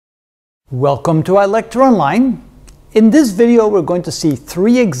Welcome to iLecture Online. In this video, we're going to see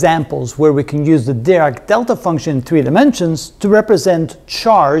three examples where we can use the Dirac delta function in 3 dimensions to represent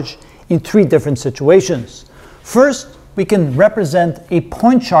charge in 3 different situations. First, we can represent a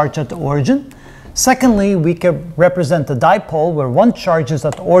point charge at the origin. Secondly, we can represent a dipole where one charge is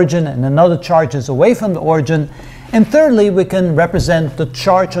at the origin and another charge is away from the origin. And thirdly, we can represent the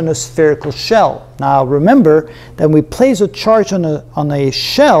charge on a spherical shell. Now remember that when we place a charge on a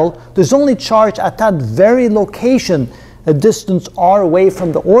shell, there's only charge at that very location, a distance r away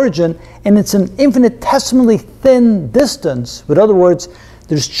from the origin, and it's an infinitesimally thin distance. In other words,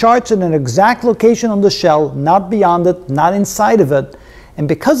 there's charge in an exact location on the shell, not beyond it, not inside of it. And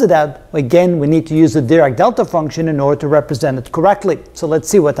because of that, again, we need to use the Dirac delta function in order to represent it correctly. So let's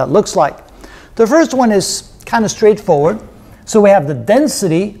see what that looks like. The first one is kind of straightforward. So we have the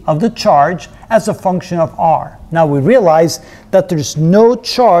density of the charge as a function of r. Now we realize that there's no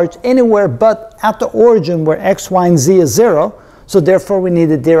charge anywhere but at the origin where x, y, and z is 0. So therefore we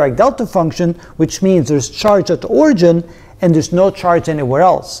need a Dirac delta function, which means there's charge at the origin and there's no charge anywhere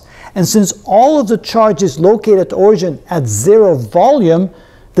else. And since all of the charge is located at the origin at 0 volume,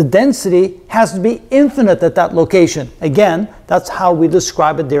 the density has to be infinite at that location. Again, that's how we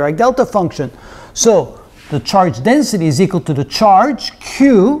describe a Dirac delta function. So the charge density is equal to the charge,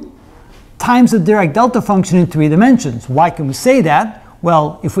 Q, times the Dirac delta function in 3 dimensions. Why can we say that?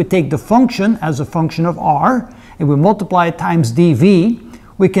 Well, if we take the function as a function of r, and we multiply it times dv,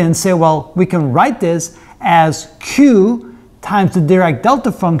 we can say, well, we can write this as Q times the Dirac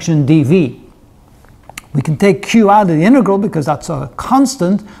delta function dv. We can take Q out of the integral because that's a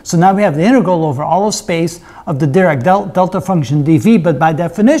constant, so now we have the integral over all of space of the Dirac delta function dv, but by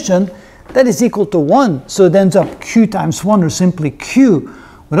definition, that is equal to 1, so it ends up Q times 1, or simply Q.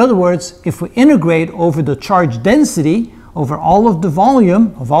 In other words, if we integrate over the charge density over all of the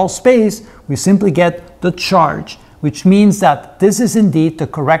volume of all space, we simply get the charge, which means that this is indeed the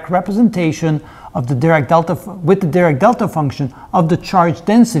correct representation of the Dirac delta with the Dirac delta function of the charge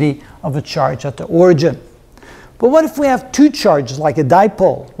density of a charge at the origin. But what if we have 2 charges like a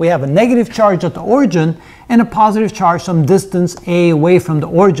dipole? We have a negative charge at the origin and a positive charge some distance a away from the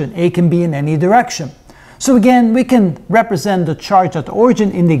origin. A can be in any direction. So again, we can represent the charge at the origin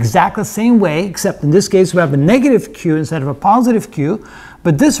in the exact same way, except in this case we have a negative q instead of a positive q,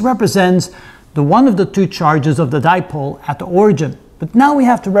 but this represents the one of the 2 charges of the dipole at the origin. But now we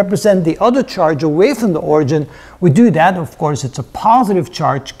have to represent the other charge away from the origin. We do that, of course, it's a positive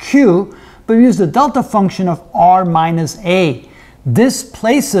charge, q, but we use the delta function of r minus a. This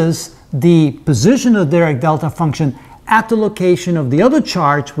places the position of the Dirac delta function at the location of the other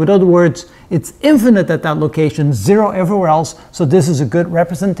charge. In other words, it's infinite at that location, 0 everywhere else, so this is a good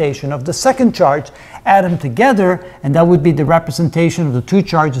representation of the second charge. Add them together, and that would be the representation of the 2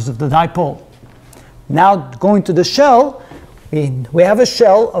 charges of the dipole. Now, going to the shell, we have a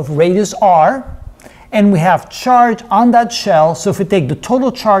shell of radius r, and we have charge on that shell. So if we take the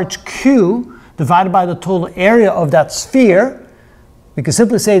total charge q divided by the total area of that sphere, we can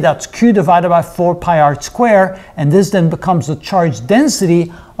simply say that's q divided by 4 pi r squared, and this then becomes the charge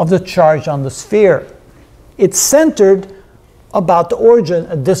density of the charge on the sphere. It's centered about the origin,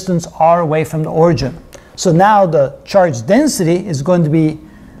 a distance r away from the origin. So now the charge density is going to be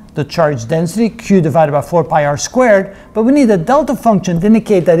the charge density, q divided by 4 pi r squared, but we need a delta function to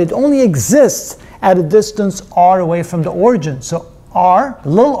indicate that it only exists at a distance r away from the origin. So r,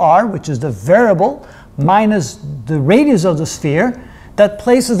 little r, which is the variable, minus the radius of the sphere, that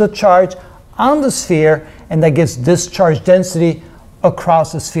places the charge on the sphere, and that gives this charge density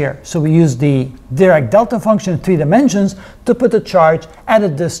across the sphere. So we use the Dirac delta function in 3 dimensions to put the charge at a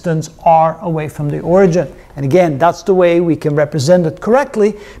distance r away from the origin. And again, that's the way we can represent it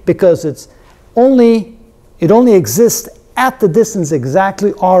correctly, because it only exists at the distance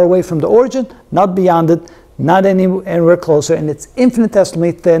exactly r away from the origin, not beyond it, not anywhere closer, and it's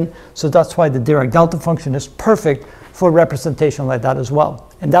infinitesimally thin, so that's why the Dirac delta function is perfect for a representation like that as well.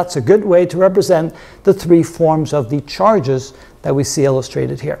 And that's a good way to represent the 3 forms of the charges that we see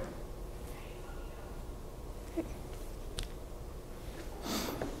illustrated here.